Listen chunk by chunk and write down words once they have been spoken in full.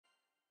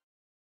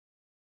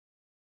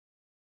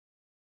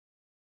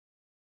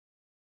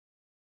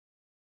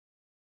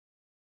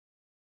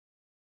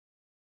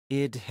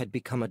Id had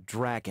become a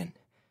dragon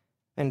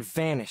and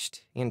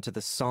vanished into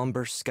the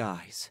somber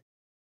skies.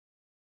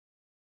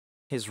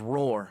 His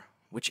roar,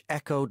 which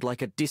echoed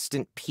like a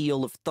distant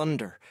peal of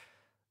thunder,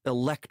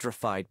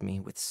 electrified me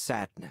with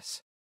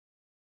sadness.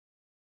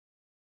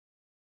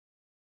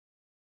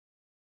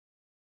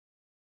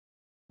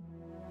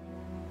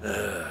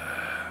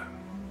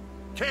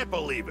 Can't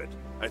believe it.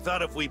 I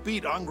thought if we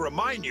beat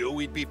Angramanyu,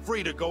 we'd be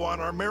free to go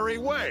on our merry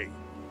way.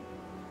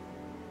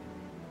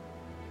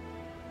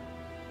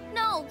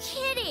 No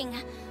kidding!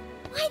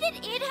 Why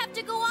did Id have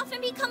to go off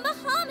and become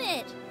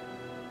Bahamut?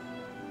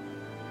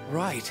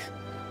 Right.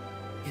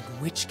 In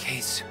which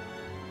case...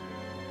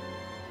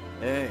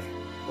 Hey,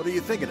 what are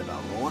you thinking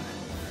about, Roland?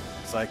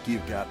 It's like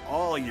you've got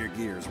all your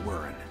gears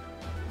whirring.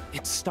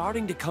 It's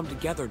starting to come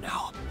together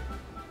now.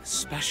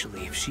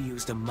 Especially if she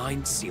used a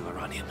mind sealer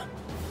on him.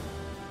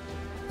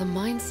 The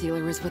mind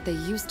sealer is what they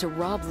used to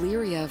rob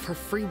Lyria of her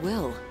free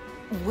will.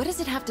 What does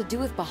it have to do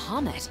with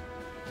Bahamut?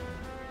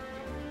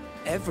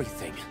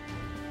 Everything.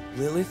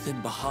 Lilith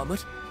and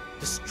Bahamut,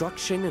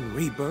 destruction and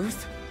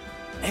rebirth.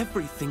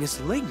 Everything is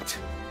linked.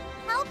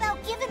 How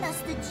about giving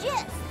us the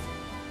gist?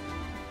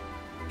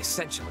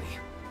 Essentially,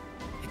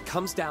 it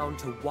comes down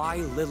to why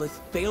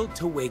Lilith failed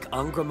to wake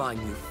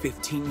Angramanyu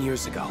 15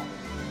 years ago.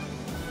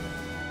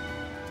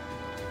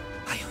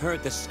 I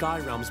heard the Sky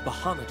Realm's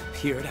Bahamut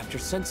appeared after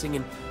sensing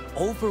an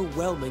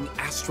overwhelming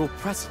astral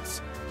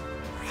presence.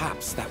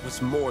 Perhaps that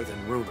was more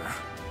than rumor.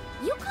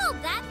 You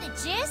called that the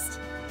gist?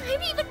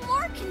 I'm even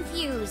more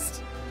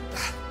confused.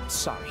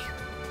 Sorry.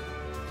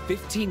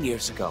 15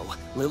 years ago,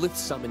 Lilith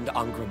summoned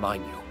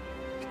Angramanyu.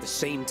 At the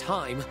same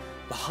time,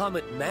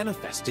 Bahamut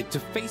manifested to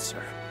face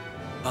her.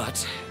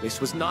 But this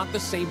was not the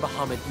same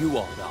Bahamut you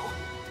all know.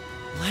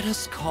 Let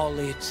us call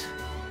it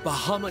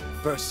Bahamut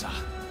Versa.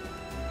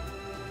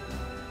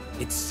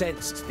 It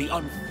sensed the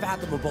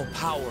unfathomable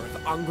power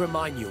of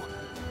Angramanyu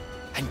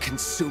and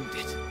consumed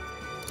it.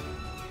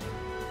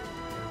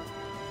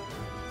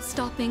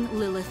 Stopping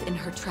Lilith in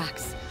her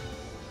tracks.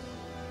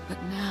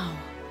 But now...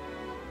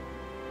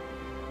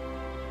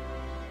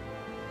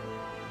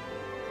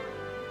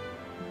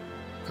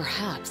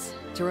 Perhaps,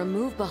 to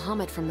remove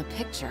Bahamut from the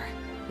picture,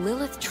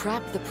 Lilith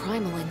trapped the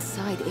Primal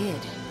inside Id,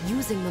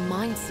 using the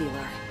Mind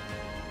Sealer.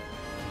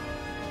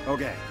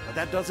 Okay, but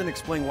that doesn't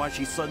explain why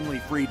she suddenly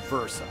freed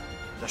Versa.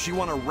 Does she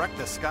want to wreck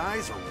the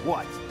skies, or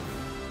what?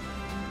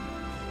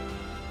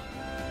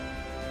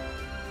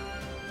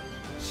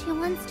 She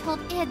once told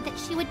Id that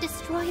she would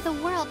destroy the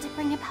world to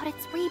bring about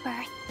its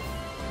rebirth.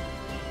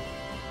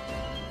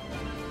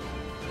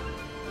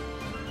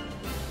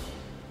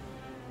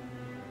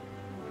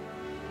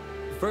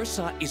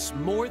 Versa is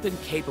more than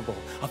capable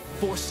of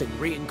forcing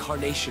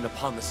reincarnation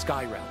upon the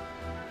Sky Realm.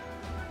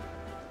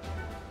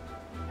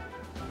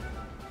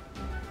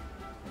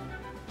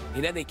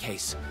 In any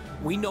case,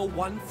 we know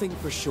one thing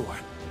for sure.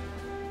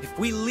 If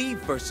we leave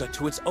Versa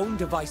to its own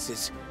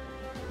devices,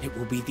 it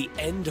will be the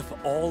end of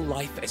all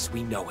life as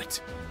we know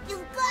it.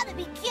 You've gotta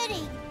be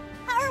kidding!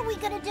 How are we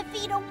gonna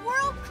defeat a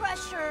world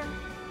crusher?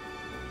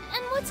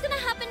 And what's gonna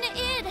happen to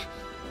Id?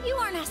 You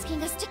aren't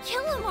asking us to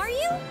kill him, are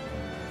you?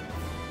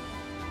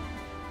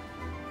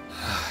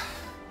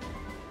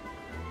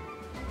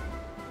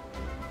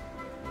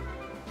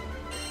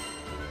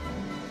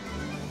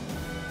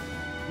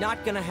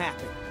 Not gonna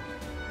happen.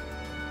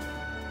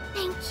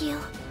 Thank you.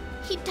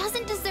 He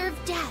doesn't deserve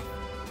death.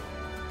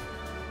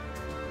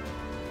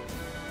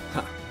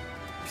 Huh.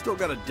 Still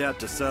got a debt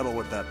to settle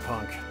with that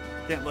punk.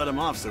 Can't let him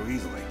off so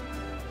easily.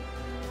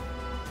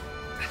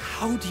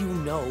 How do you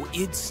know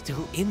Id's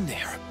still in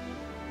there?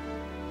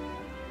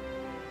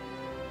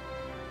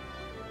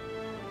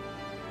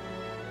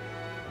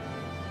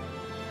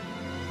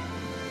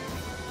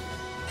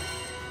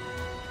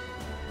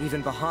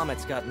 Even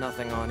Bahamut's got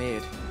nothing on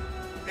Id.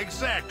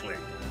 Exactly.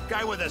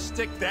 Guy with a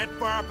stick that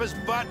far up his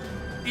butt?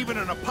 Even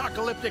an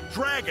apocalyptic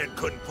dragon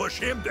couldn't push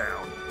him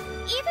down.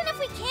 Even if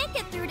we can't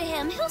get through to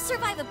him, he'll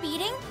survive a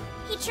beating.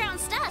 He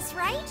trounced us,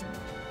 right?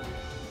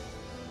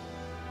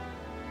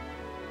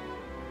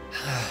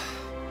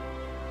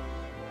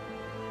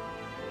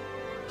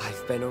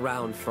 I've been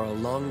around for a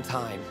long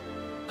time,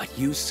 but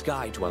you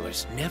Sky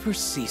Dwellers never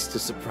cease to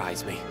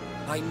surprise me.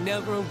 I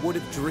never would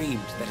have dreamed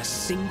that a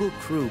single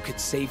crew could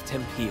save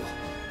Tempeal,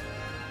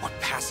 or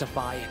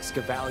pacify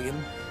Excavalion,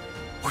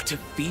 or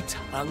defeat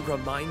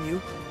Angramanyu.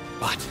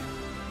 But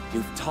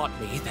you've taught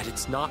me that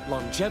it's not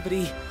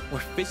longevity or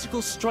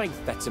physical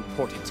strength that's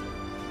important.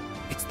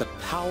 It's the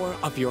power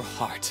of your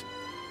heart.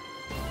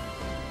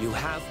 You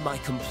have my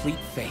complete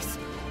faith.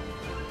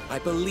 I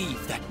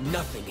believe that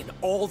nothing in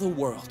all the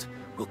world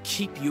will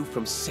keep you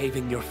from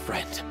saving your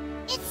friend.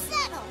 It's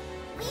settled.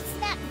 We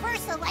smack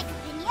Versa like a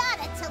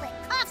piñata till it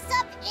coughs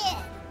up Id.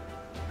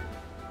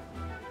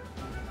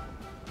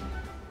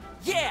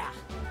 Yeah!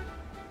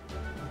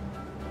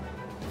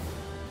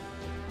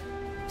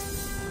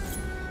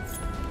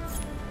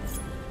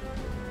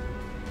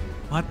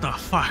 What the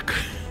fuck?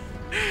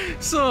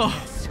 So,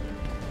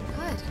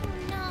 Good.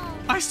 No.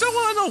 I still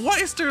want to know, why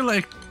is there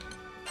like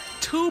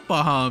two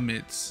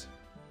Bahamuts?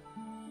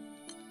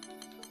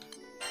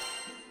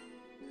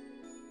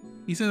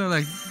 Isn't it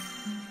like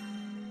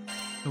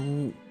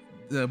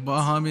the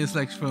Bahamut is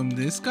like from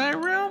this guy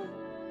realm?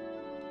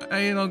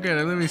 I don't get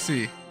it. Let me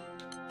see.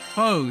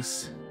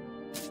 Pose.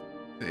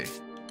 Let's see.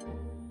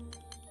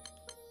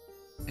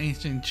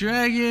 Ancient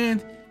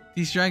dragon.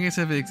 These dragons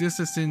have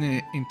existed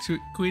in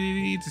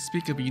antiquity to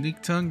speak of a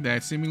unique tongue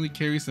that seemingly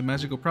carries the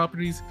magical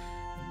properties.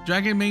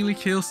 Dragon mainly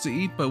kills to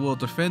eat, but will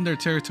defend their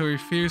territory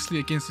fiercely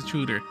against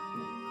intruder.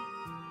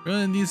 Rather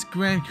than these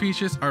grand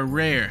creatures are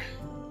rare,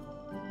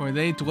 for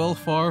they dwell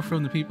far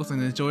from the peoples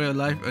and enjoy a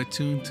life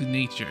attuned to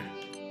nature.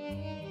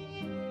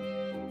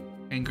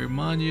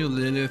 Angermanu,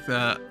 Lilith,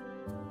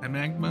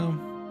 Amagma.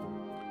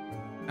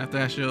 After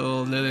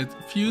Astral Lilith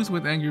fused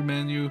with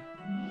Angermanu,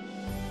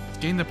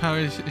 gain the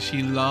power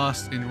she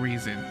lost in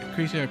reason. A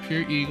creature of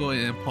pure ego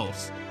and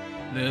impulse.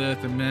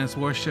 Lilith demands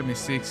worship and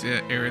seeks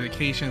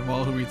eradication of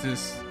all who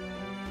resist.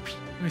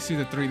 Let me see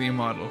the 3D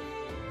model.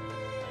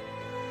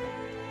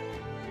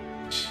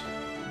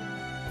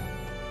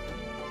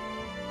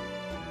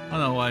 I don't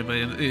know why, but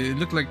it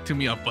looked like to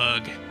me a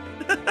bug.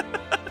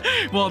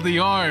 Well, the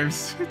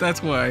arms.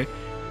 That's why.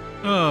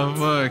 Oh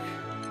fuck.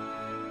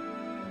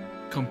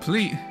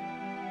 Complete.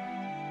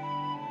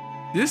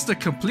 This the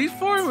complete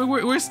form?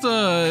 Where's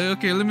the...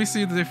 Okay, let me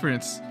see the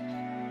difference.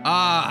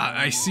 Ah,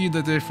 I see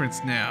the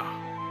difference now.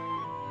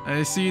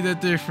 I see the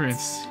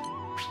difference.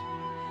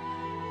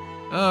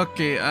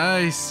 Okay,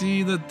 I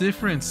see the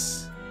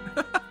difference.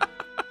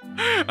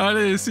 I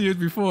didn't see it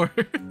before.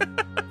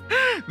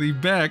 The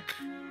back.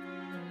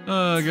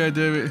 Oh, god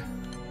damn it.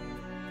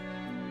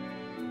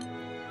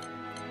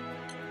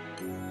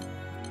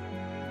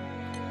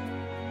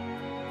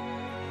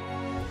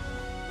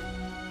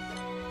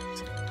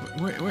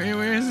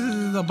 Where is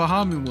the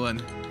Bahamut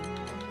one?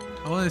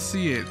 I want to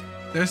see it.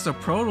 There's the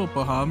proto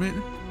Bahamut.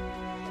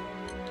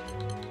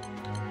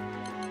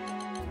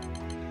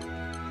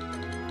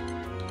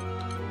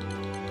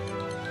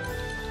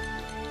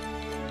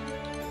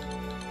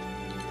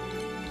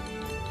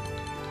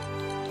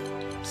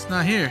 It's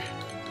not here.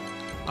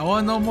 I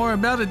want to know more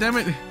about it, damn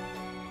it.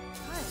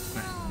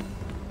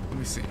 Let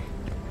me see.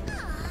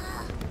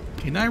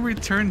 Can I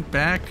return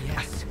back?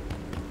 Yes.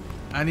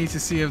 I need to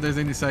see if there's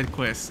any side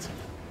quest.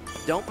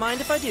 Don't mind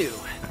if I do.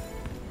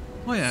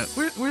 Oh yeah,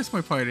 where's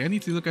my party? I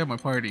need to look at my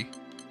party.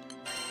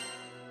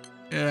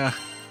 Yeah,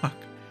 fuck.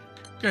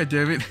 God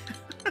damn it.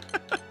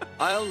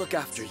 I'll look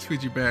after you.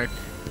 Squeeze you back.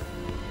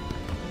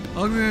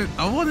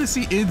 I want to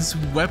see Id's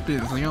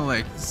weapons, you know,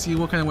 like, see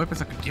what kind of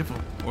weapons I could give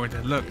him, or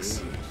their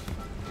looks.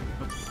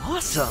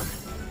 Awesome.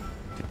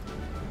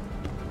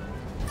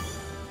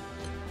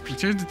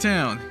 Return to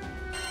town.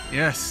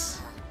 Yes.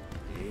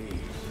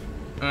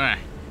 Alright.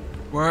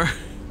 We're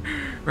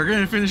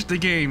gonna finish the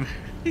game.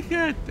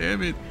 God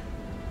damn it.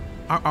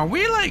 Are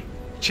we like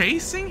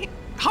chasing?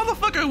 How the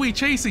fuck are we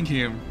chasing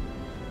him?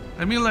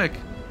 I mean, like,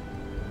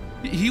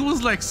 he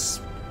was like,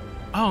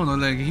 I don't know,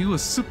 like he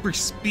was super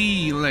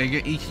speed. Like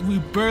we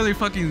barely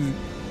fucking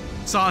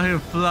saw him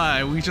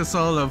fly. We just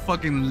saw the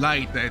fucking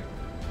light that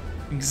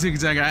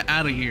zigzag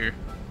out of here.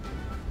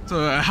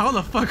 So how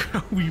the fuck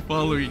are we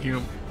following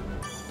him?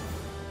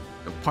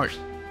 Apart.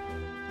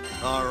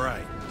 All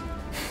right,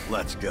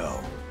 let's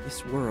go.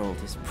 This world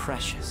is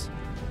precious.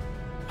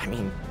 I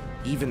mean,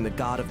 even the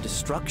god of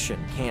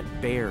destruction can't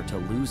bear to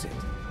lose it.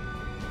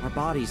 Our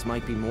bodies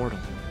might be mortal,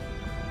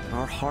 but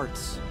our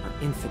hearts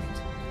are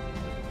infinite.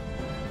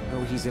 I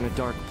know he's in a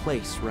dark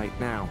place right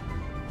now.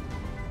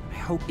 I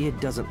hope Id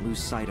doesn't lose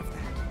sight of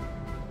that.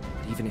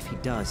 But even if he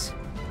does,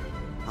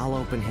 I'll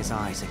open his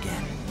eyes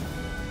again.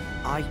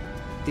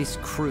 This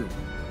crew,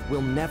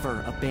 will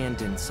never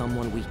abandon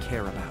someone we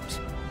care about.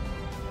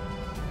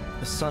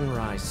 The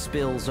sunrise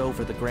spills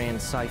over the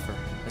Grand Cipher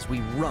as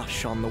we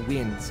rush on the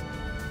winds,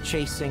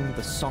 chasing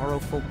the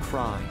sorrowful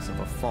cries of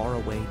a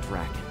faraway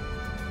dragon.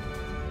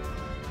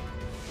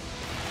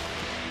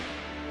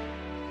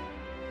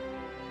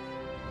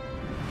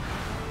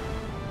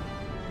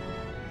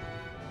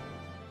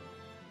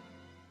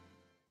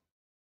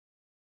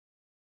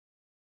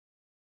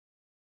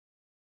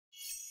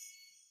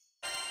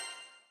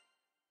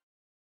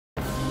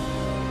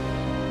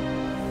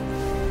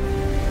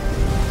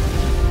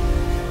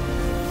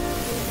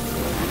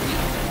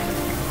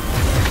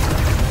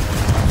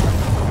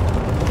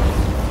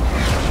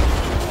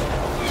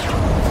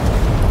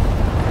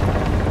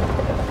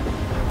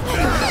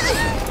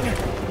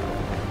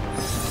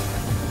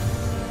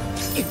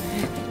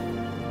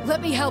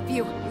 Let me help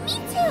you. Me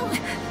too!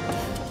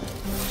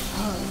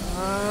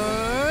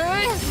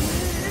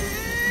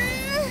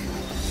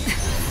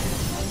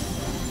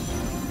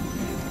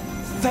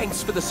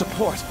 Thanks for the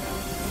support.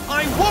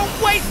 I won't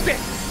waste it!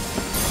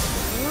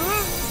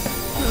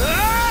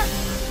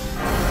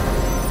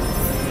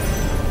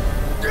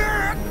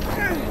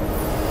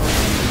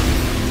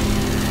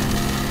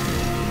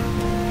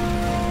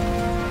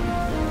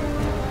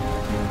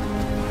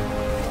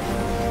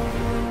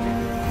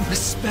 The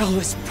spell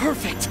is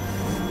perfect.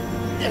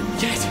 And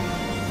yet...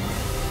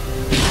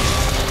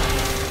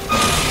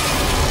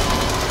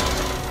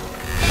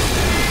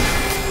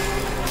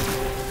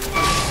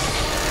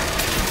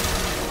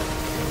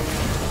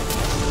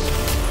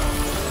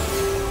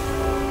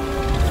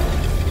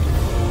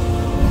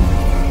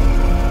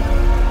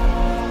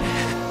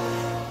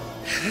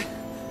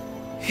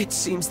 It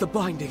seems the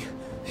binding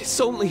is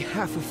only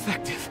half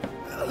effective.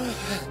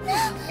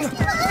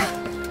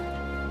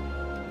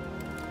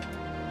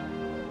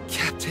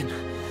 Captain,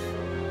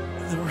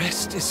 the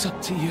rest is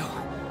up to you.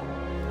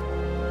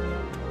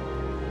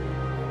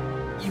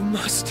 You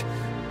must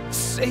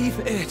save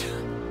it.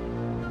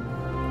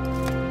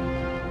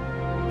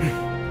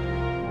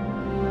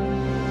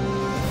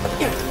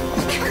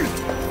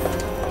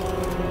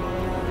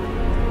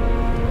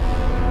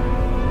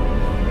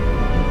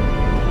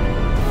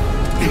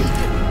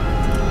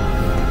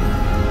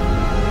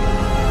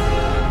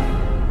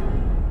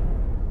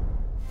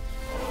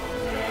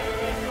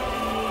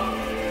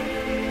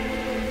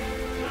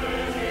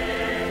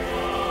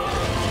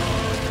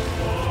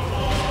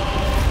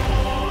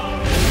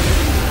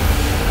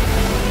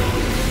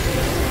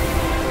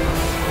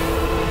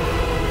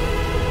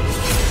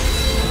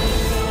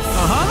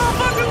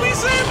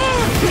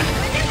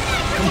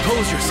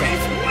 Compose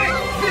yourself.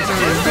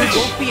 You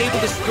won't be able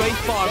to stray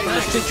far from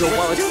the sigil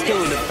while it's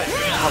still in effect.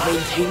 I'll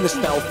maintain the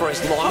spell for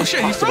as long as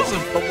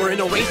possible, but we're in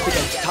a race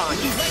against time.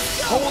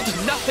 Hold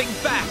nothing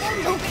back.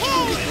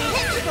 Okay,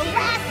 this is the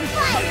last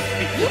fight.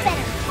 You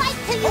better fight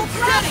till you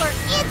drop or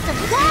it's a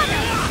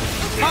goner.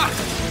 Fuck!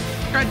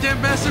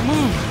 Goddamn bastard,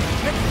 move!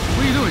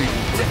 What are you doing?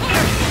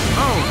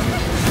 Oh!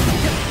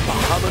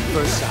 Bahamut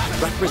Versa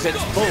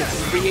represents both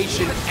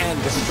creation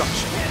and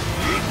destruction.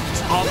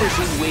 Its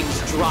aubergine wings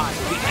drive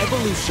the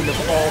evolution of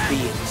all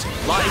beings.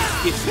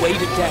 Life gives way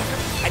to death,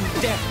 and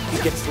death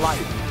begets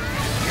life.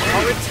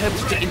 Our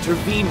attempt to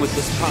intervene with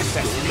this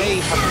process may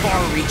have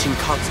far-reaching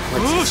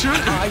consequences.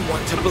 I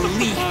want to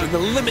believe in the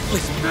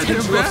limitless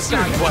potential of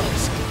Sky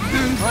Dwellers.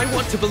 I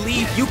want to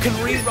believe you can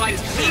rewrite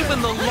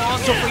even the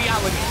laws of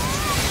reality.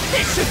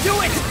 This should do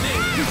it!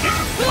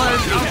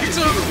 It's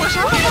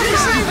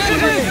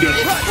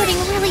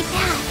hurting really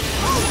bad.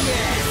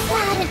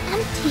 Sad and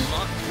empty.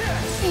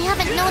 They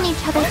haven't known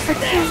each other for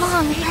too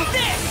long, but I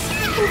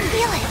can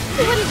feel it.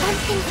 He wouldn't want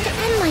things to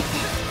end like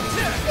this.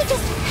 We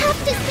just have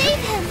to save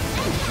him.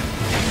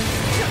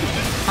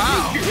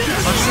 How?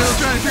 I'm still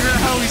trying to figure out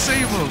how we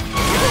save him.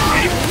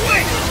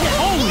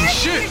 Holy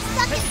shit! You're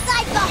stuck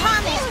inside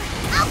Bahamut.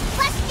 I'll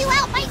bust you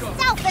out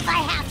myself if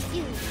I have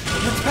to.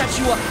 Let's patch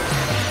you up.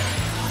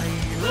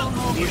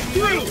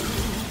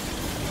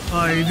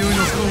 Oh, you're doing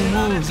those cool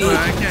moves, but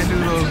I can't do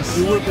those.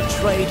 You were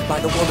betrayed by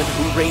the woman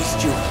who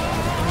raised you,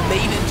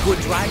 made into a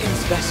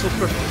dragon's vessel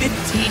for 15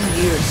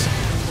 years.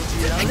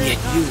 And yet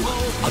you,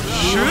 a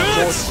mere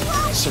mortal,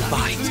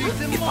 survived.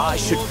 If I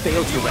should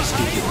fail to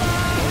rescue you,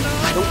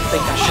 I don't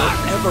think I shall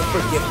ever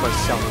forgive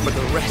myself for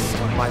the rest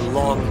of my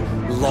long,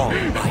 long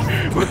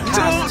life. The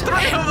past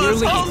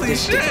merely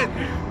existed.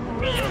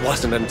 It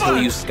wasn't until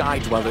you Sky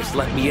Dwellers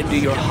let me into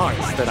your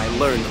hearts that I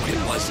learned what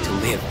it was to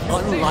live.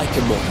 Unlike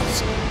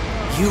immortals,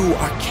 you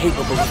are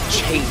capable of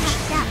change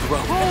and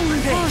growth.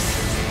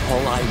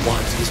 All I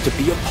want is to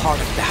be a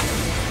part of that.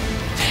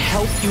 To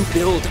help you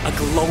build a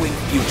glowing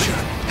future.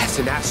 As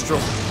an astral,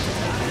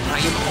 I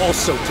am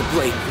also to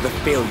blame for the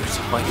failures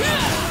of my people.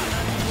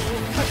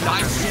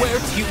 I swear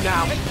to you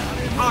now,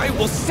 I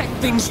will set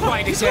things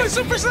right again. He's going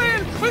Super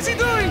Saiyan! What's he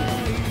doing?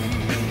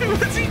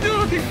 What's he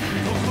doing?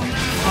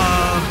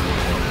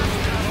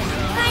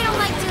 I don't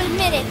like to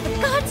admit it, but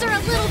gods are a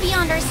little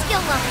beyond our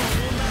skill level.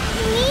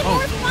 We need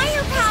more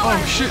firepower.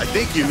 Oh shit! I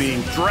think you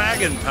mean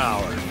dragon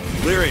power.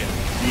 Lyria,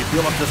 do you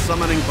feel up to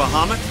summoning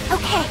Bahamut?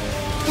 Okay,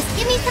 just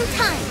give me some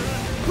time.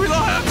 We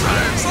don't have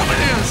time! Summon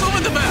him!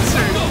 Summon the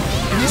bastard!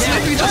 And you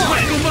simply just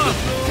wake him up!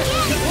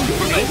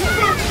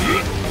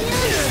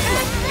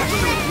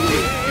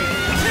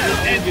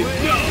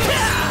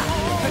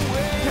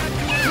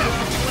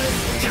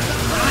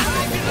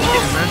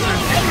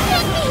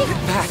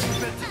 That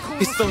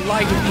is the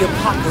light of the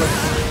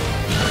apocalypse.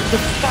 The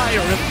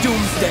fire of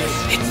doomsday.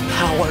 Its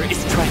power is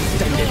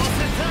transcendent.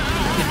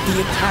 If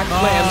the attack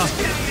lands,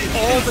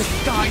 all the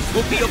skies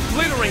will be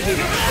obliterated.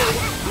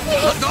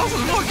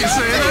 Dawson's fucking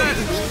saying that!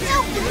 We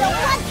know you don't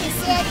want this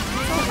yet,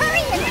 so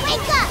hurry and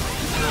wake up!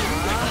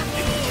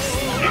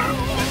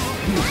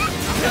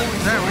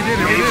 Yeah, we did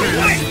it.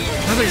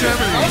 Nothing's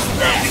happening.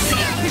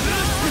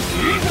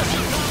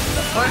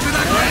 Why is it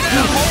not going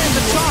now? Hold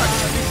the charge!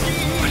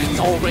 But it's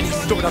already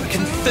stored up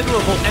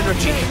considerable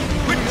energy.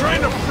 Quit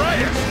trying to fry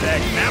us,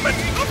 dagnabbit!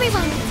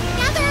 Everyone,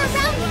 gather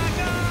around me!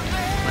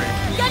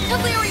 Get to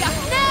Lyria,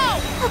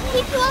 now! I'll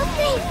keep you all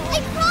safe,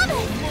 I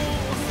promise!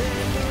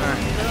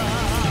 Alright.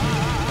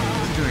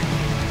 What's he doing?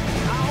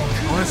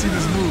 I want to see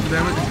this move,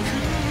 damn it.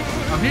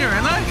 I'm here,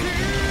 ain't I?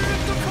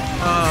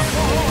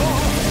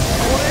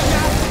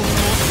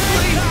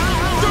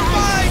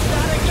 Survive!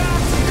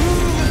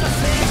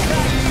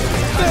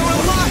 They're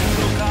alive!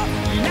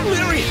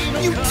 Lyria,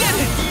 you did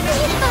it!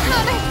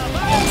 Bahamut!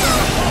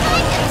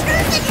 Time to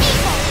turn the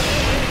table!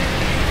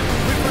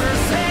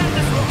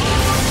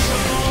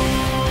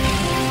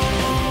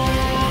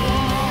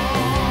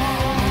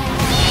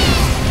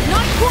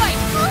 Not quite!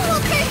 Oh,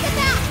 we'll curse him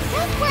out!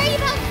 Don't worry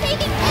about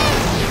saving him!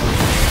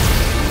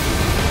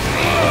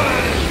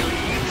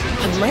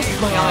 Unless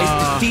my eyes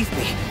deceive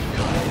me,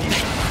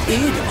 that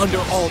id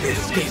under all this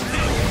skin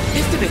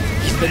isn't it?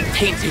 He's been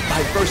tainted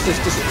by Versa's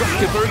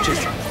destructive urges.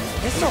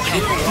 And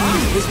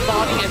his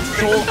body and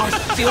soul are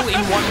still in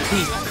one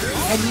piece.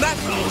 And that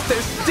means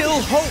there's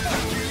still hope.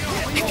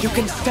 If you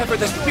can sever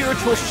the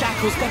spiritual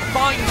shackles that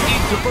bind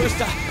him to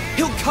Versa,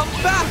 he'll come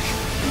back.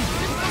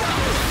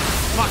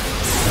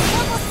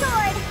 Double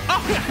sword!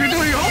 Oh, you're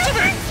doing your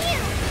ultimate!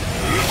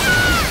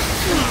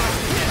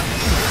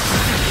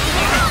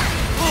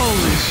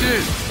 Holy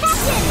shit!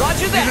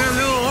 Roger that! Is that a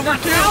little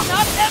overkill?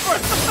 Not ever!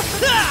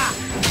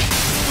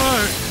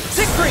 What?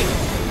 Victory!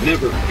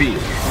 Never fear.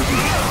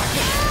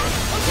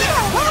 You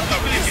don't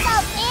welcome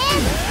yourself in!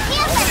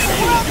 Can't let the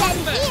world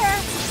end here!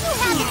 You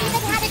haven't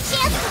even had a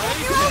chance to live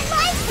your own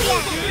life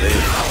yet!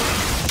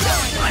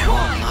 My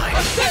own life.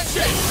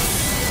 Ascension!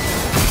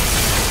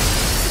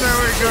 There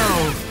we go.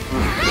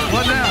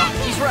 What now?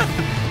 He's right.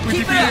 We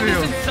Keep it defeated up, him.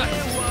 he's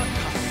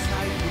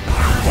inside.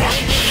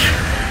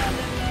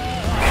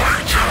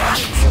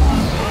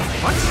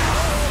 What?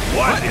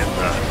 What in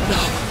the...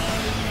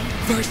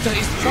 Versa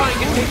is trying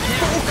to take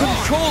full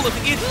control of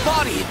its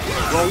body.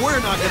 Well, we're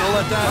not gonna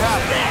let that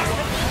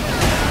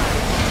happen.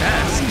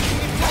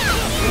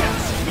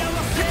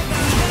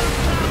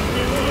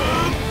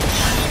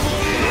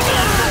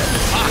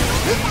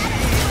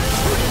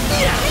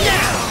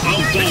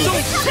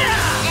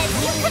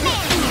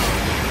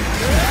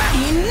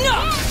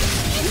 Enough!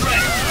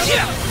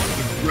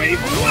 Brave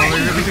Oh, boy.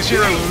 we beat the shit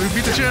out of him. We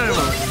beat the shit out of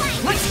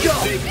him. Let's go!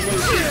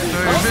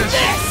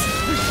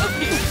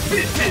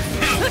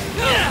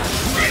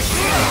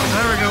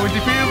 There we go. We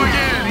defeat him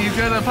again. He's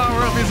got a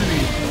power up, isn't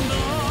he?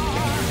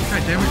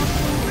 God damn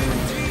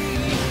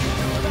it.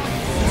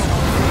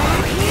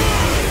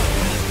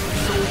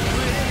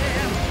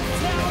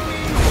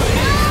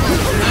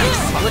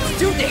 Let's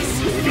do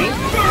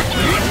this!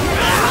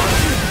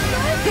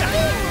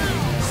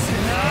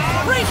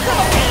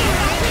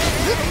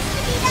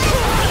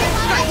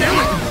 God damn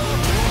it.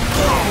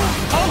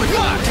 Holy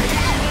fuck.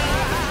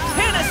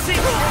 Hennessy!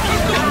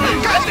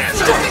 God damn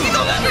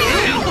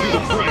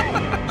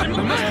it.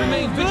 We must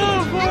remain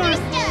vigilant.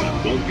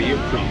 Won't be a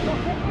problem.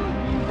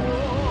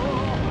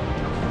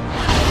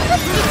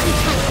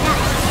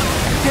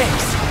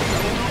 Thanks!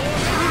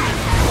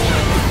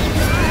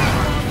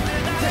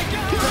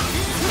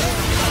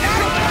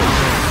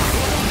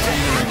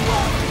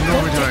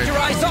 Don't take your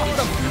eyes off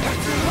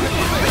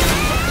them!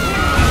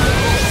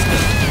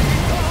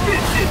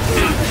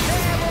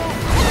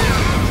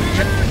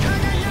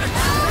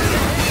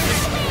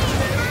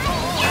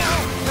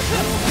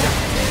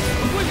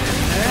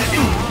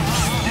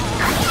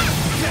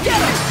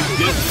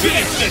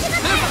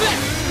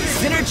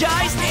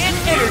 Synergized and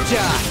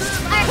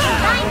energized! Our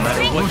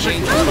combined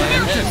strength Oh,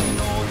 shit.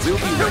 We'll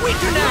be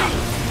weaker now!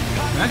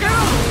 I got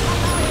him.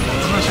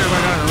 I'm not sure if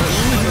I got him.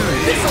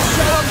 This'll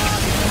show 'em!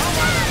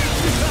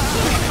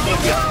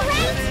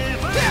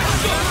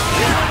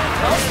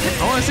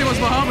 I want to see what's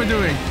Muhammad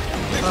doing.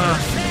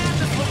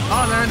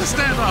 Oh, they're in the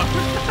standoff.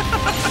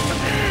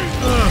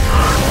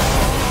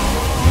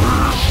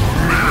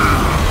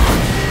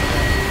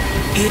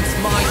 Its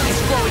mind is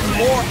growing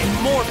more and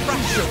more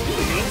fractured.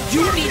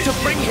 You need to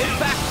bring him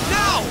back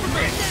now!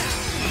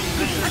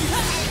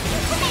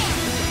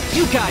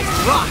 You guys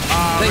rock!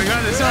 We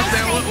got this up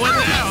there. What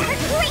now?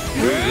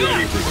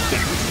 Ready for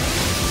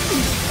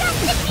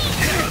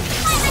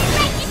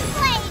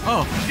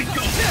Oh,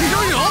 you're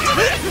doing your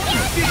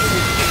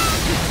ultimate?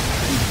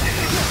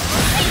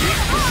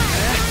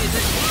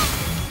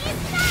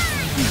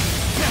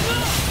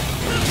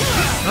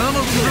 None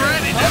of them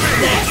ready.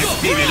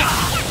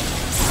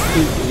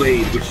 Who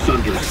blade which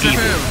sunders Except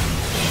evil? him.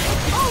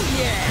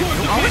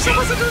 Are we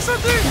supposed to do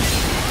something?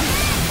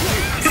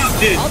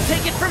 Captain! I'll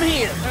take it from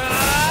here!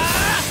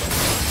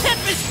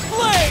 Tempest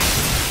Blade!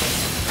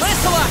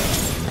 Lancelot!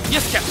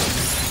 Yes, Captain!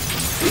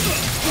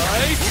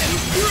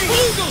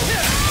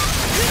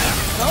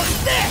 How's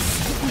this?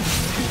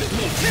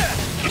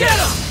 Get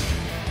him!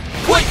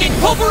 Quaking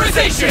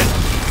pulverization!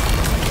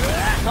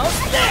 How's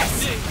this?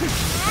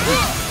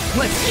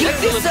 Let's keep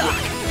this up!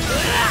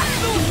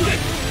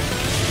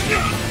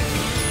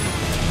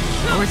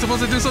 Are we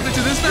supposed to do something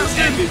to this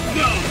bastard?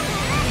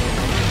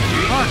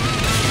 What?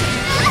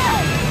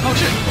 Oh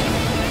shit!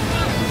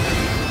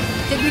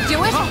 Did we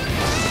do it?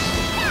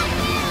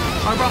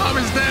 Our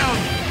Bahamut's down!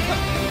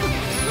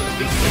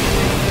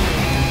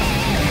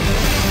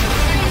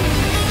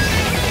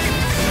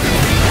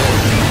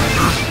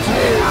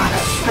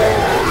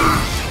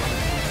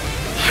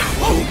 I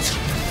won't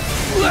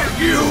let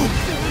you!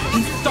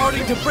 He's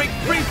starting to break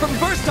free from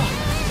Versa!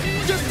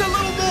 Just a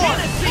little more!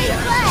 Hey,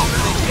 Bud!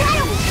 Why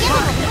don't we give him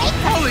a break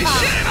from Holy this?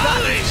 shit!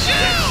 Holy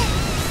shit!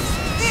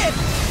 Kid!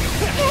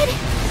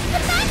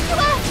 Come back to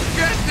us!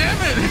 God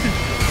damn it!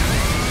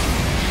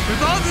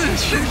 With all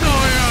this shit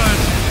going on!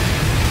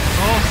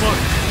 Oh fuck!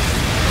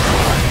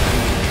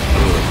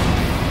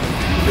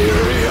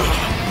 Lyria!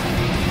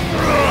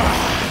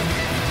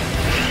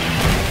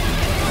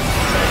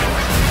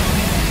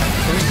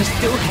 Versa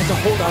still has a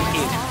hold on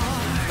Id.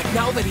 But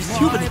now that he's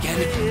human again,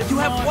 you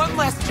have one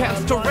last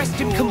chance to wrest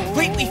him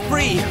completely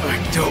free. I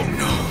don't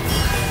know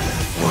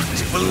what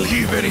to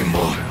believe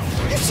anymore.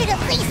 You should at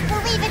least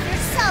believe in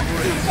yourself,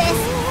 Doofus.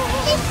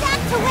 Think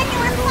back to when you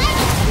were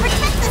fighting to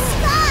protect the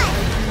sky.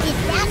 Did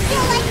that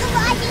feel like a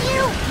lie to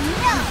you?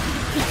 No,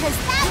 because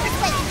that was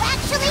when you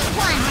actually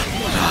won.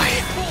 But I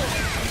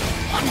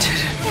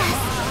wanted... Yes.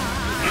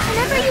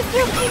 Whenever you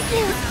feel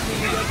confused,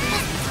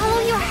 just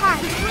follow your heart.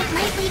 It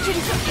might lead you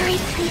to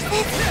scary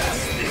places.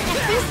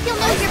 At least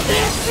you'll know you're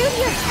being true to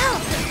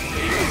yourself.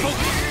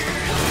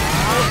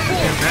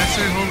 Yeah, that's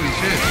it. Holy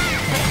shit.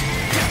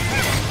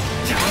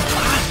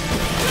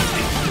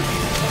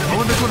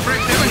 Oh, this one break.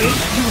 There we go.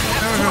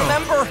 There we go.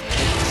 Remember!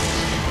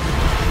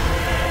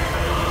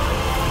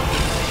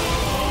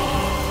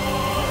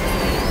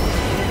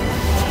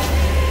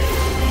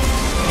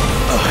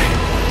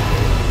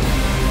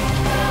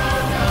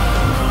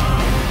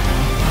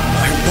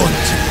 I want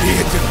to be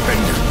a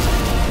defender.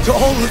 To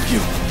all of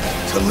you.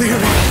 To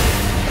Lyria.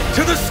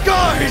 To the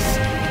skies!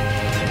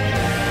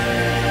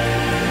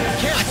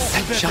 What's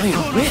that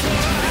giant wind?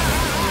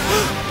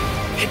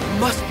 It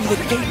must be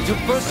the gate to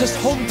Versa's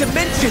home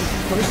dimension!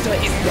 Versa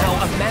is now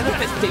a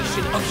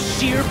manifestation of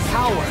sheer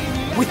power,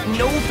 with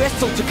no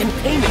vessel to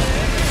contain it.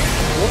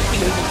 You won't be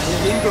able to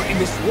linger in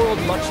this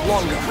world much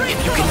longer. If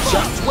you can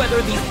just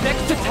weather these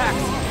next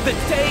attacks, the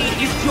day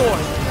is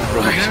yours.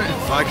 Right,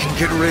 if I can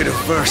get rid of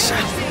Versa,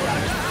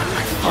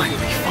 I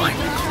finally find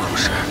the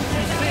closure.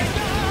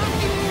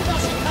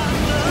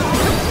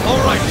 All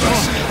right,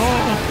 Versa.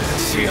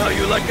 Let's see how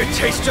you like a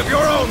taste of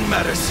your own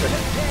medicine.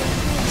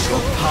 Your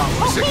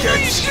powers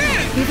against you.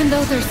 Even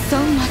though there's so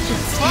much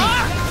at stake,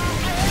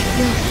 I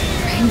feel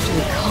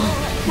strangely calm.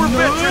 We're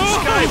veteran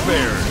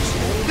Skyfarers.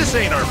 This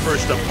ain't our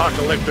first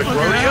apocalyptic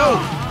rodeo,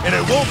 and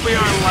it won't be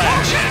our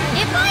last.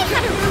 If I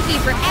had a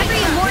rupee for every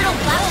immortal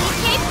blood we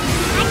kick,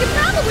 I could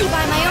probably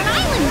buy my own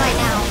island by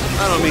now.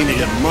 I don't mean to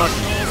get mushy.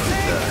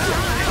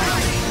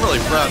 I'm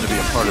really proud to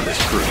be a part of this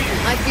crew.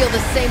 I feel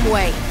the same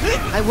way.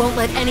 I won't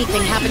let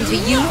anything happen to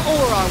you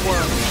or our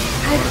world.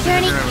 Our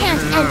journey can't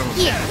end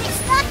here.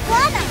 It's not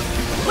gonna.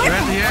 We're We're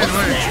at the end,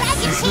 gonna wait. drag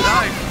It's your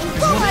life. tail and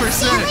It's pull our 1%.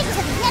 sailing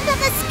to the end of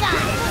the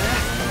sky.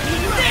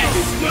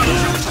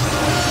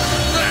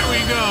 There we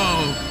go.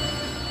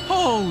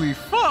 Holy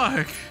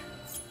fuck.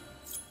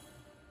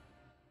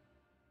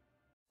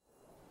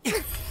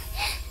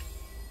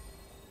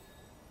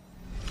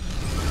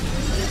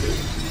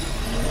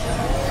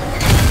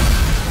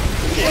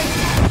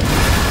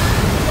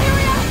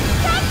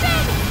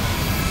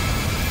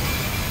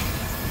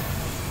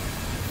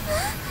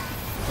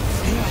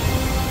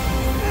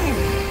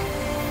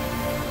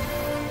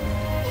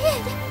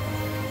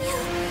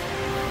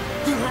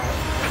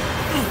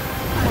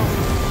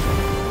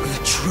 The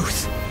truth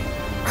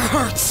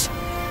hurts.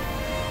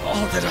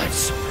 All that I've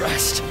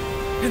suppressed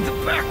in the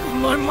back of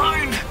my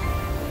mind.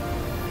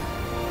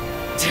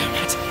 Damn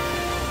it.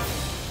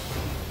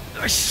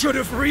 I should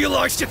have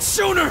realized it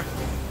sooner.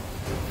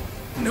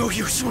 No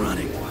use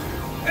running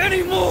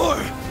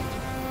anymore.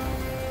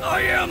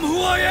 I am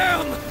who I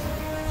am.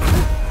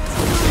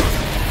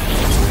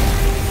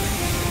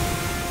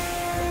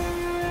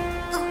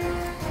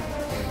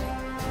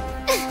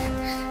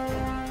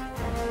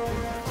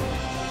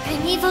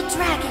 An evil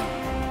dragon.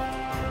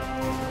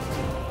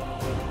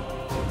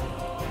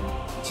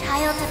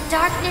 Child of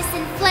darkness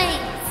and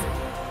flames.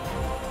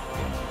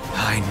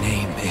 My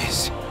name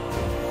is...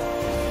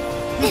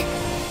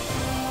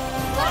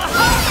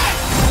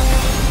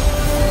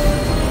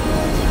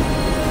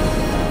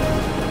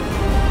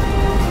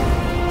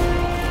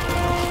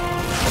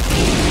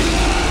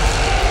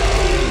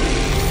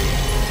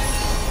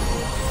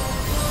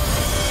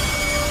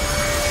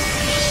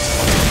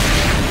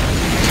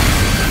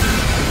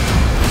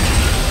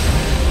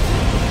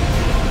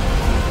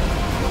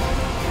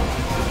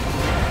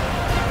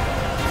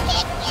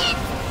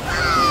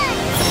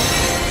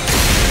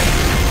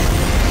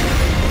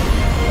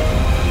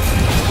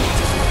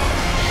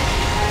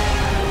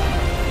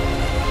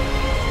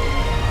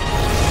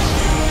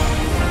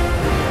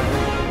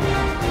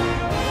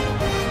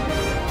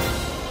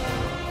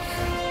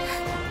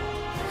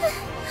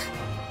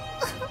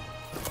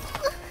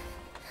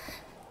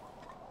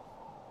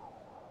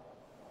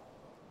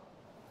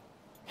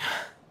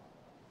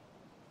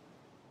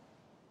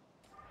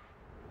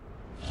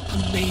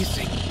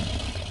 Amazing.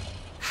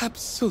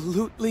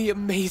 Absolutely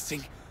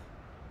amazing.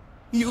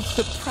 You've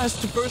suppressed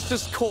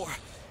Versa's core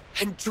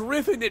and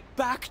driven it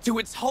back to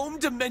its home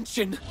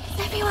dimension. Is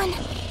everyone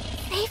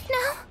safe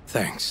now?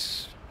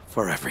 Thanks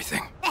for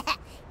everything.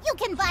 You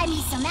can buy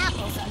me some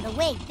apples on the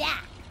way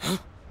back.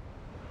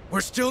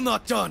 We're still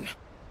not done.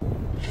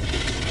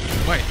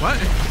 Wait, what?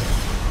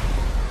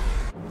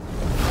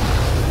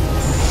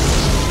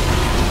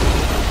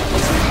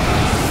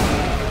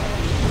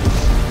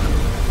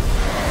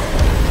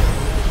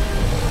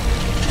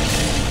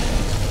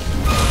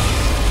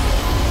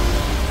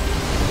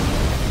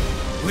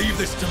 Leave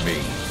this to me.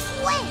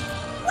 Wait,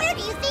 where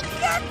do you think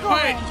you're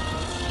going?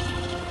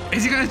 Wait.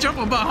 Is he gonna jump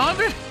on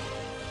Bahamut?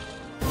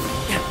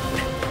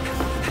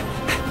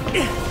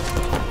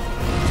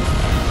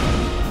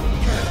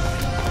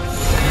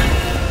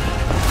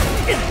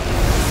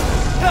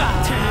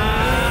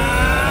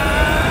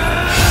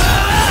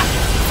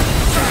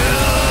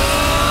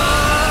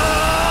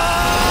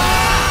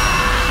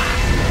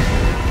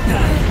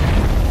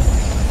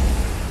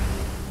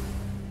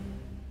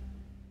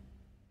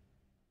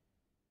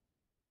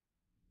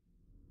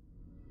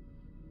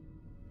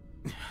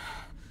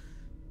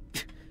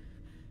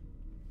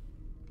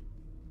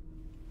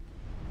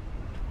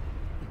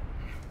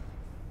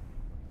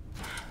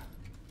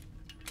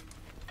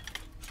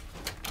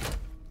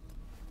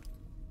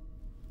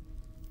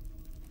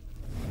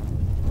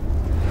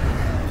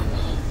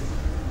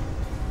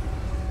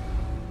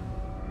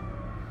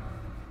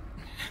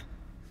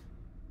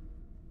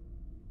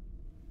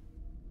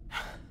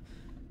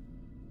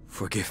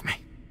 Forgive me.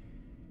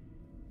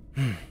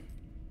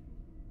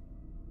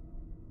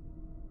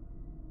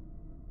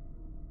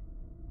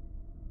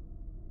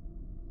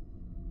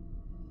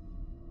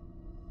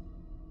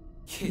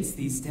 Kids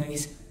these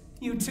days,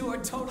 you two are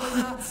totally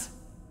nuts.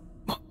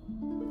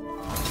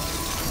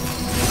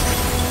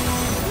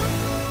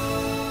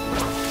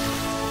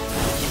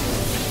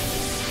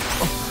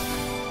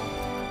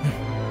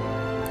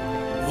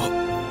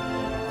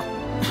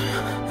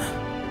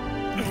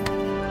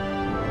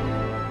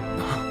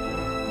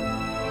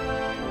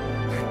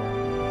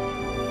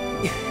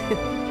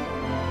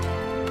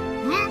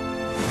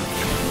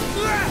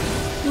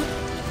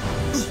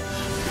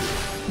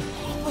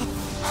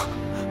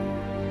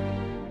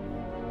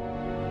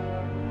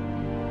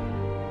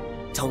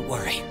 Don't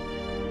worry.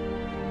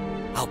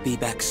 I'll be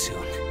back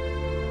soon.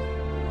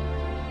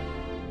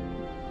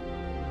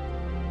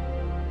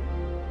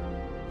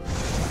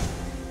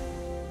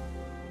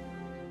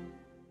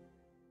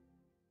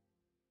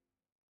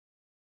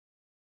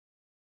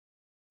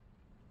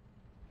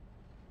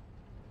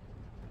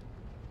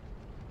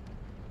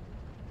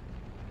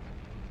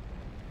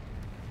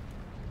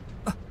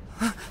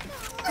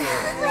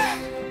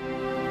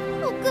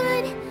 Oh,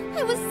 good.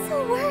 I was so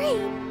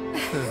worried.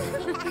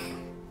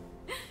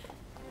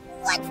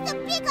 What's the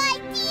big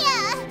idea?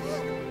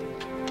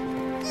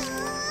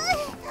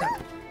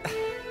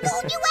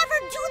 Don't you ever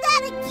do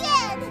that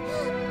again?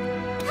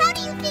 How do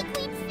you think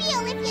we'd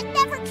feel if you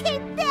never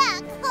came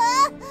back,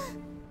 huh?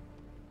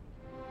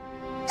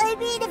 I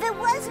mean, if it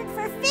wasn't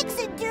for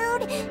Fix-It,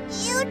 dude,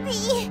 you'd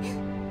be...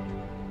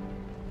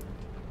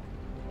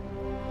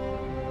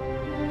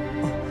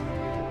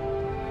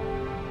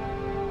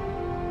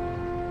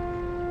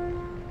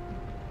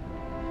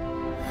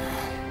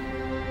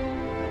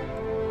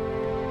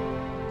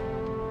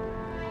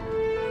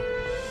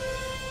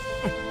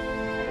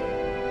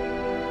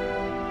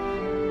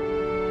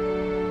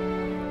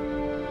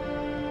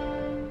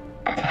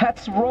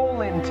 That's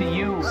rollin' to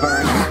you,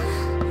 Vern.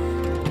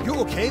 You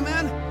okay,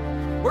 man?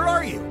 Where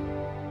are you?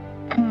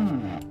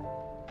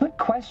 Good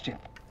question.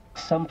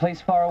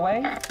 Someplace far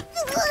away?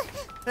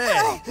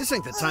 Hey, this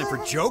ain't the time for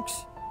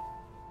jokes.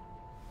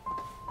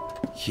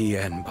 He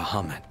and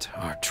Bahamut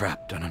are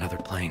trapped on another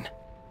plane.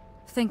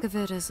 Think of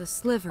it as a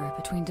sliver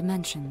between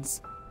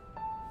dimensions.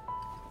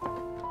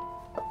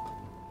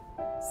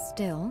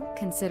 Still,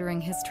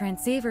 considering his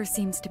transceiver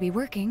seems to be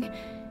working...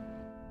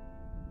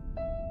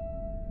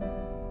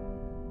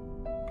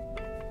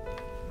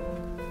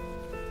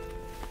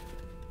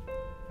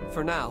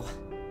 For now.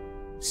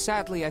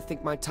 Sadly, I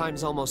think my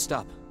time's almost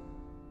up.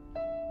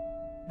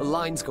 The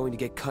line's going to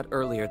get cut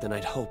earlier than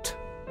I'd hoped.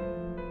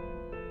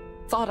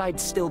 Thought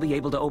I'd still be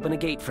able to open a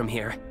gate from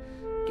here.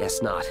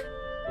 Guess not.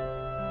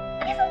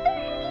 Isn't there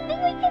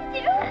anything we can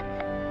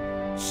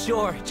do?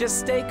 Sure, just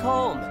stay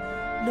calm.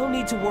 No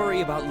need to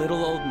worry about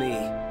little old me.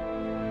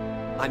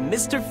 I'm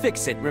Mr.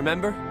 Fix-It,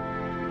 remember?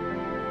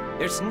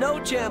 There's no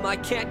jam I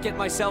can't get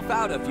myself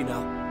out of, you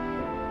know.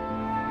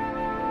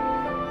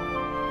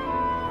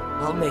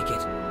 I'll make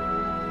it.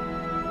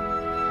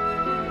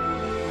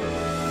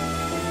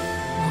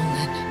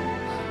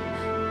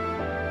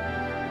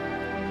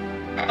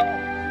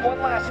 One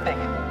last thing.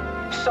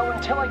 So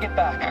until I get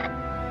back,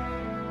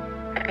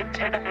 it'd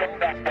take a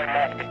load off my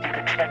mind if you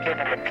could check in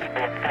on the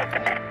people of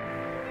Focus.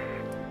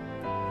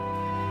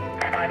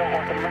 I don't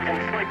want them losing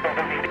sleep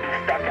over me to be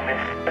stuck in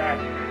this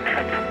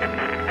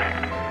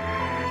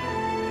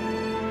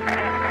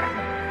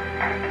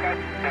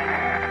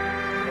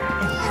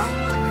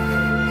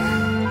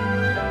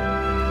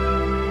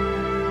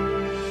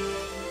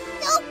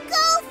Don't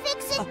go,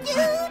 Fix-It,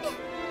 dude!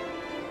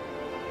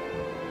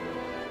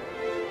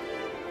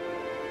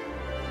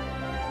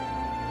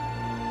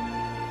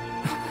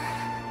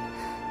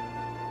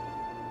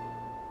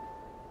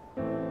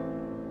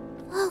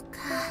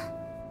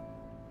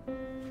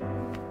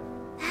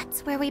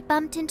 That's where we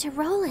bumped into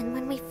Roland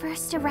when we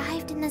first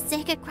arrived in the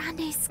Zega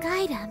Grande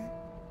Skydom.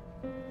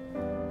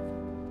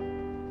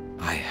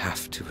 I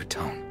have to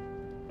atone.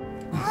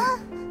 Huh?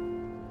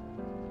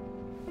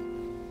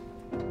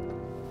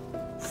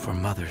 For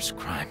Mother's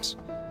crimes.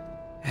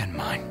 And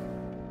mine.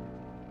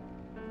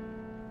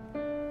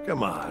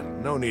 Come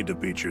on, no need to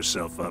beat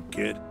yourself up,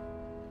 kid.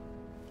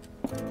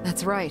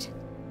 That's right.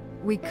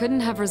 We couldn't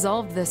have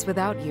resolved this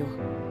without you.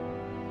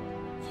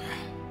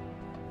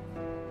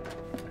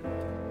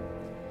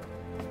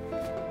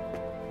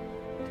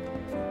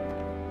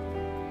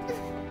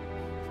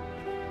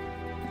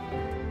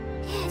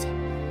 Kid,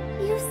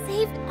 you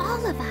saved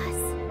all of us.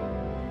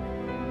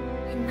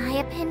 In my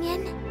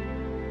opinion,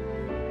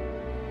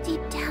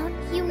 deep down,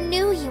 you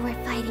knew you were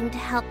fighting to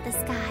help the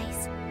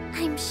skies.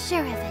 I'm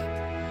sure of it.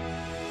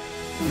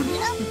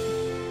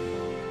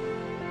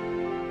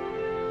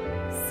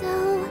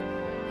 So,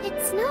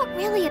 it's not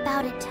really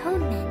about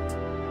atonement.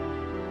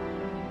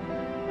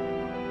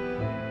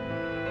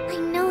 I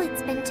know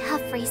it's been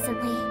tough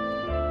recently.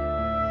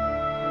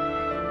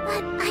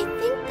 But I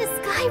think the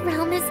Sky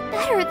Realm is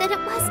better than it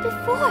was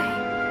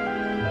before.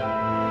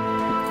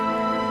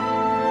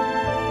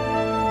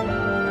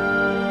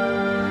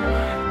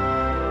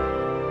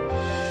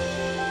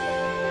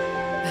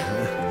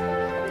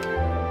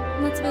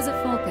 Let's visit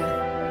Folka.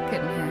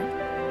 Couldn't hurt.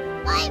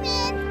 I'm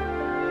in!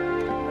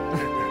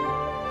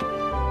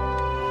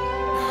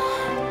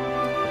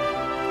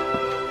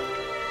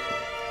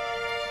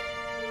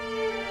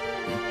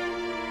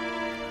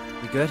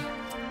 You good?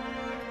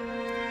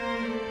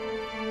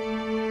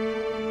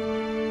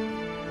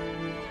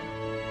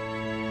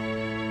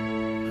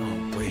 Oh,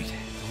 wait.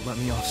 Don't let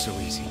me off so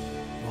easy.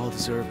 You all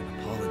deserve an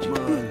apology.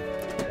 Come on.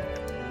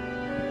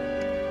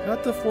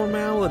 Cut the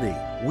formality.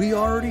 We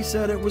already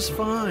said it was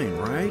fine,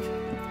 right?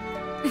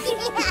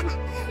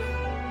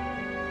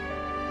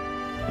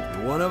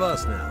 You're one of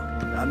us now.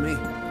 Got me?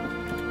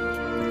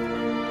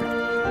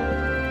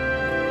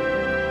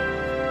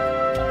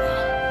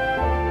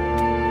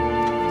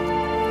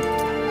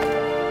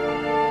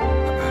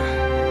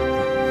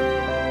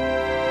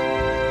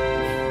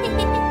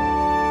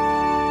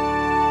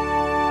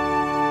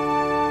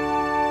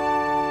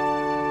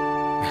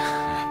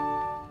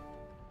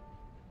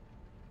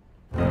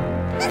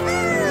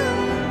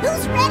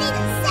 Who's ready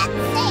to set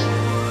sail?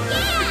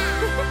 Yeah!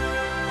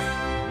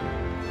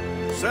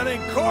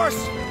 Setting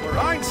course for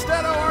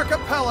Einstedo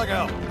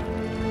Archipelago.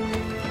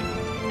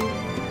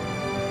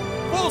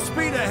 Full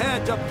speed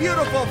ahead to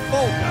beautiful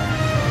Folka.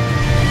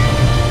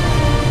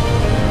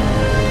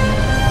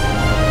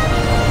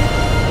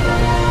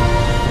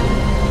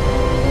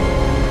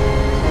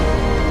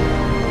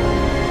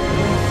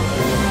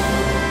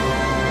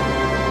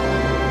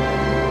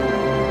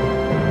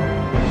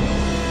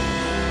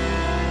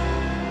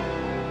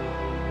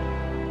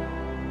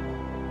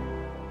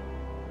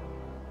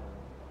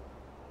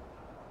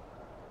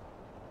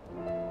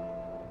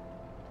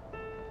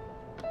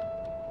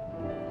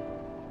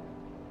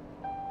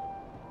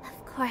 Of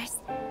course,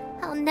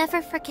 I'll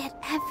never forget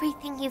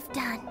everything you've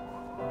done.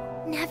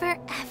 Never,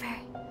 ever.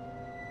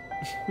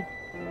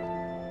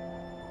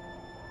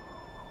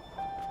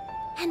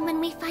 And when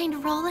we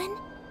find Roland,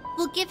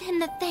 we'll give him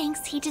the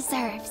thanks he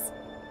deserves.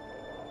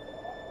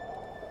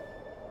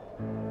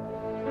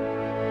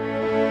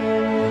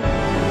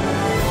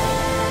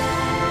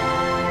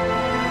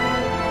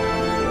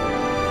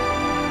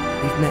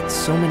 We've met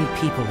so many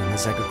people in the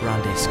Zega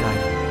Grande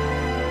Skydome.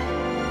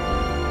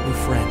 New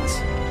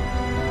friends.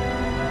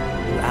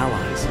 New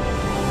allies.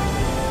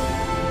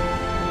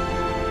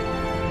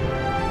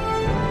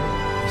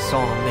 We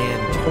saw a man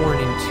torn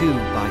in two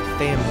by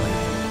family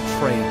and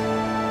betrayal.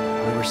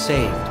 We were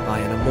saved by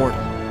an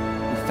immortal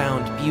who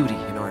found beauty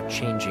in our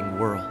changing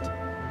world.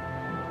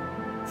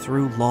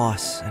 Through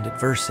loss and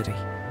adversity,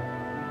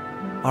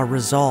 our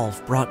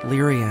resolve brought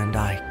Lyria and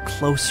I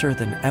closer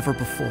than ever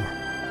before.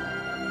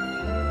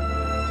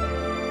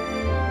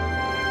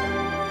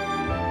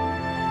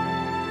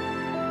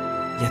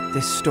 Yet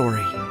this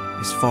story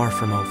is far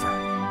from over.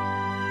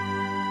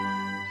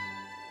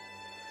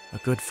 A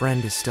good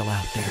friend is still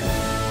out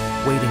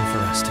there, waiting for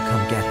us to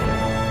come get him.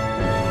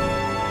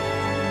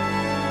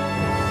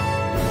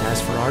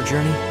 As for our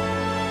journey,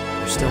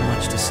 there's still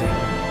much to see.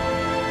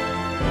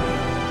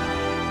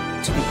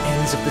 To the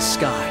ends of the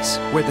skies,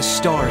 where the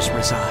stars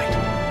reside.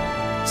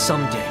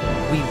 Someday,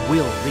 we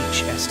will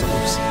reach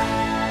Estalucia.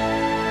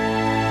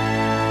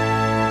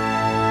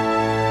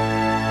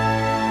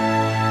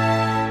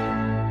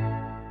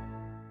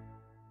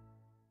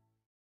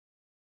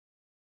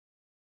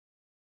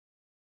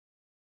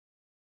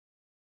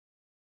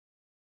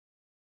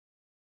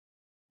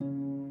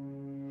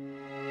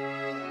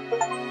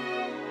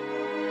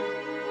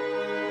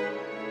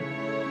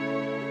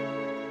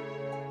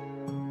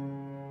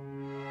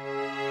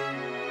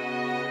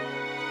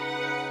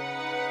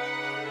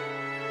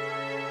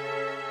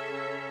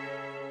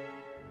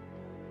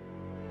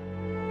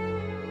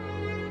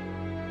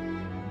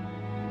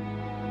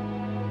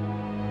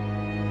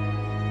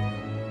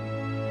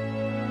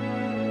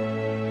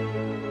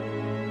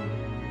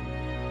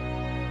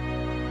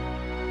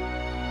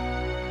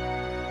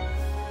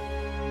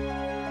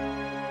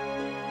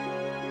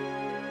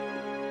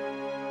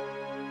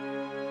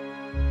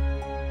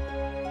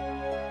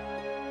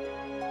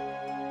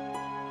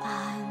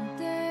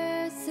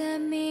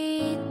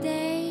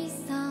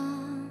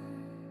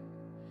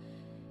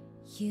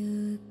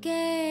 You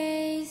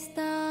gazed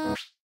up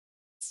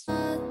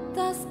at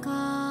the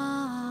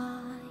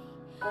sky,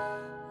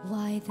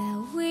 why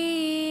the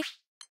wind?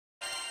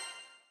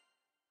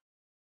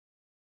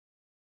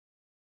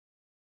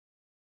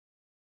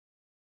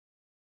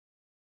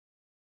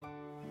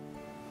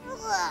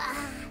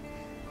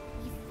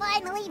 We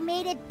finally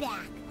made it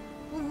back.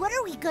 What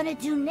are we gonna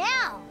do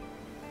now?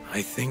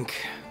 I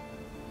think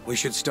we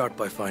should start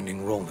by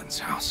finding Roland's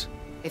house.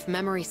 If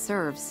memory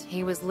serves,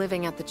 he was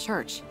living at the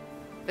church.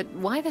 But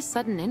why the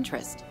sudden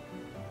interest?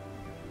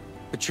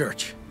 The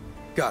church.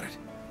 Got it.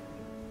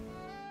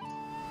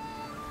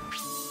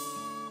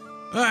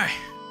 Alright.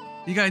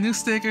 You got new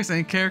stickers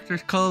and character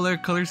color.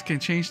 Colors can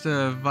change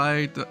the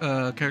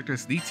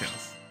character's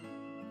details.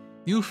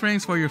 New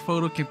frames for your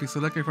photo can be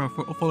selected from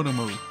photo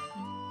mode.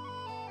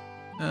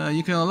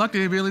 You can unlock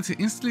the ability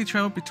to instantly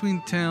travel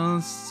between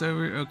towns,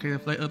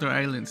 fly other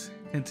islands,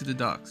 and to the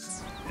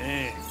docks.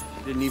 Dang,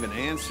 I didn't even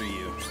answer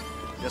you.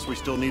 Guess we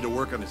still need to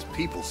work on his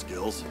people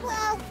skills.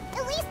 Well,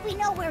 at least we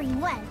know where he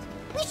went.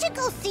 We should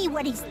go see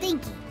what he's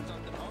thinking.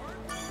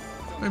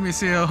 Let me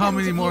see how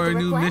many more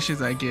new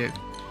missions I get.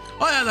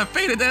 Oh yeah, the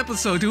faded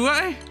episode, do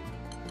I?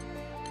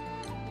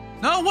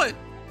 No, what?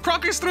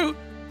 Crocker's through.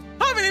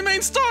 How many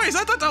main stories?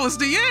 I thought that was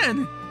the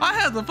end. I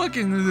had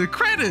the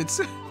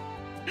credits.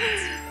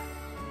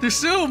 There's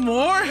still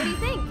more? What do you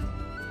think?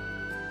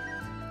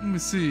 Let me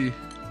see.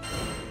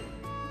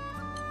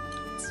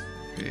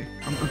 Okay,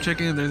 I'm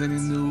checking if there's any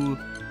new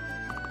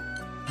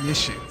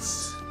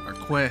missions or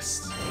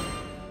quests.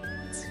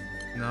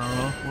 No,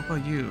 what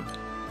about you?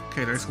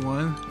 Okay, there's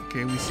one.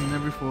 Okay, we've seen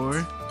that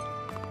before.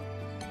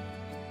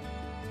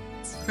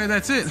 Okay,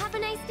 that's it. Have a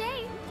nice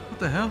day. What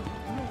the hell?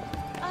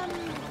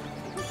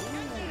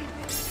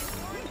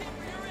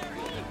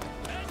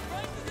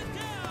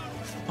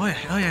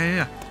 Oh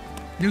yeah.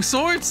 New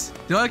swords?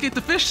 Do I get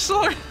the fish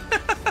sword?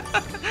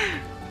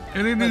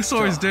 Any new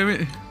swords, damn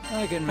it.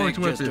 I can make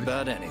just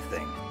about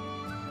anything.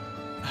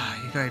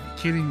 You gotta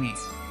be kidding me.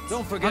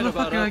 Don't forget how the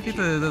about fuck did I get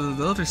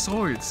the other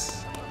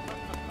swords?